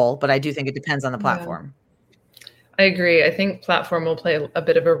scroll, but I do think it depends on the platform. I agree. I think platform will play a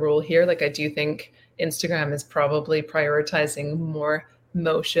bit of a role here. Like, I do think Instagram is probably prioritizing more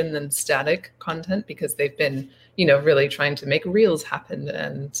motion than static content because they've been, really trying to make reels happen.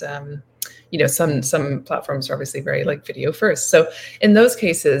 And, some platforms are obviously very like video first. So in those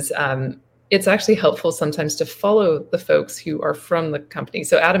cases, it's actually helpful sometimes to follow the folks who are from the company.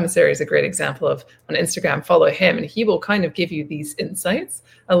 So Adam Mosseri is a great example of, on Instagram, follow him, and he will kind of give you these insights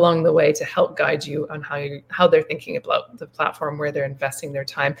along the way to help guide you on how they're thinking about the platform, where they're investing their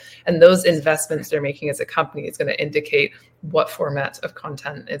time. And those investments they're making as a company is going to indicate what format of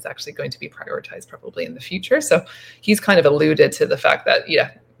content is actually going to be prioritized probably in the future. So he's kind of alluded to the fact that,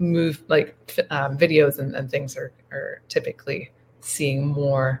 videos and things are typically seeing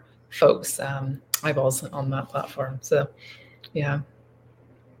more folks eyeballs on that platform. So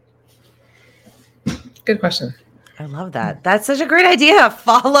good question. I love that. That's such a great idea.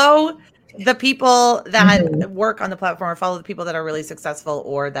 Follow the people that work on the platform, or follow the people that are really successful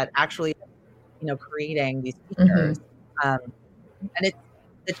or that actually creating these features. And it's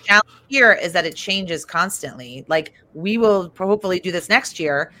the challenge here is that it changes constantly. Like, we will hopefully do this next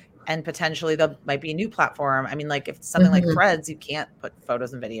year, and potentially there might be a new platform. I mean, like, if it's something like Threads, you can't put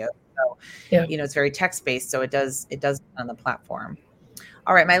photos and videos. So, it's very text-based. So it does on the platform.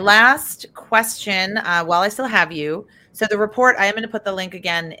 All right. My last question, while I still have you. So the report, I am going to put the link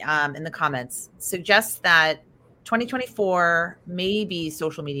again in the comments, suggests that 2024 may be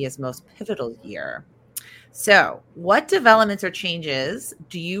social media's most pivotal year. So what developments or changes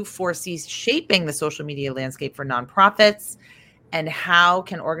do you foresee shaping the social media landscape for nonprofits, and how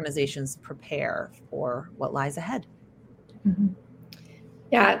can organizations prepare for what lies ahead?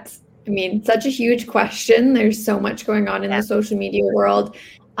 Yeah, it's, such a huge question. There's so much going on in the social media world.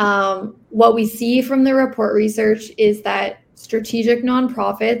 What we see from the report research is that strategic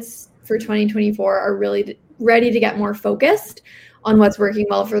nonprofits for 2024 are really ready to get more focused on what's working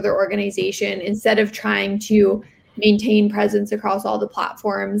well for their organization, instead of trying to maintain presence across all the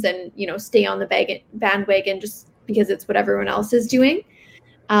platforms and, stay on the bandwagon just because it's what everyone else is doing.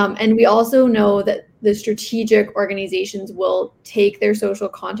 And we also know that the strategic organizations will take their social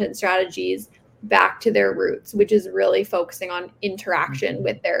content strategies back to their roots, which is really focusing on interaction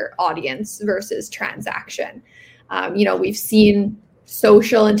with their audience versus transaction. We've seen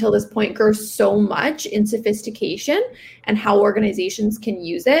social until this point grow so much in sophistication and how organizations can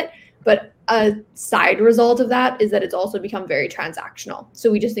use it. But a side result of that is that it's also become very transactional.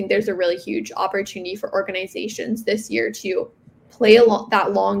 So we just think there's a really huge opportunity for organizations this year to play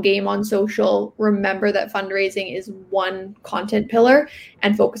that long game on social, remember that fundraising is one content pillar,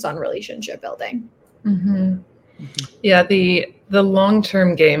 and focus on relationship building. Yeah, the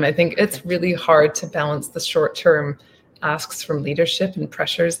long-term game, I think it's really hard to balance the short-term asks from leadership and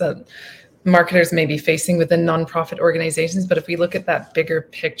pressures that marketers may be facing within nonprofit organizations. But if we look at that bigger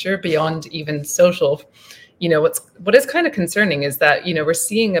picture beyond even social, what is kind of concerning is that, we're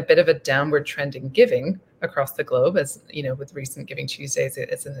seeing a bit of a downward trend in giving across the globe, as with recent Giving Tuesdays,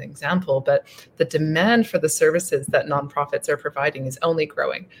 it's an example, but the demand for the services that nonprofits are providing is only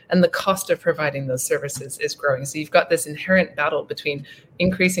growing, and the cost of providing those services is growing. So you've got this inherent battle between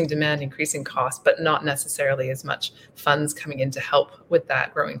increasing demand, increasing cost, but not necessarily as much funds coming in to help with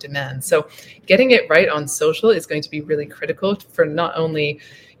that growing demand. So getting it right on social is going to be really critical for not only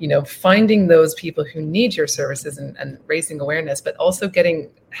finding those people who need your services and raising awareness, but also getting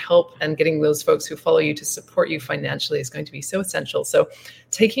help and getting those folks who follow you to support you financially is going to be so essential. So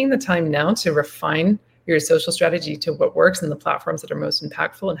taking the time now to refine your social strategy to what works and the platforms that are most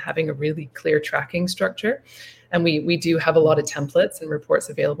impactful, and having a really clear tracking structure. And we do have a lot of templates and reports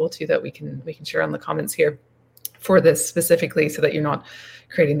available too that we can share on the comments here for this specifically, so that you're not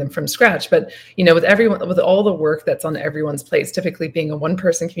creating them from scratch. But with all the work that's on everyone's plates, typically being a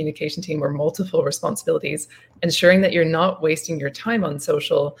one-person communication team or multiple responsibilities, ensuring that you're not wasting your time on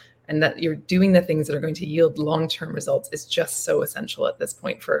social and that you're doing the things that are going to yield long-term results is just so essential at this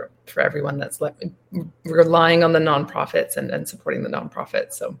point for everyone that's relying on the nonprofits and supporting the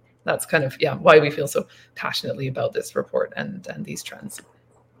nonprofits. So that's kind of why we feel so passionately about this report and these trends.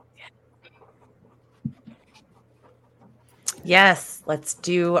 Yes, let's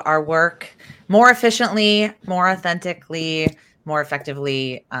do our work more efficiently, more authentically, more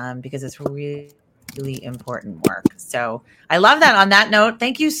effectively, because it's really, really important work. So I love that. On that note,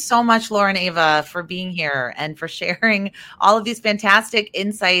 thank you so much, Laura and Ava, for being here and for sharing all of these fantastic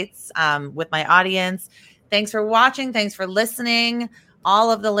insights with my audience. Thanks for watching. Thanks for listening. All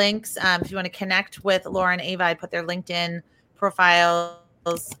of the links, if you want to connect with Laura and Ava, I put their LinkedIn profiles.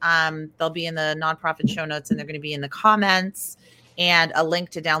 They'll be in the nonprofit show notes, and they're going to be in the comments. And a link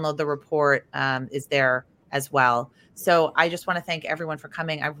to download the report is there as well. So I just want to thank everyone for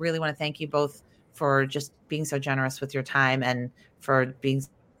coming. I really want to thank you both for just being so generous with your time and for being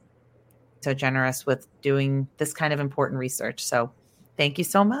so generous with doing this kind of important research. So thank you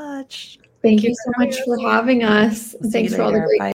so much. Thank you so much for having us. Thanks for all the great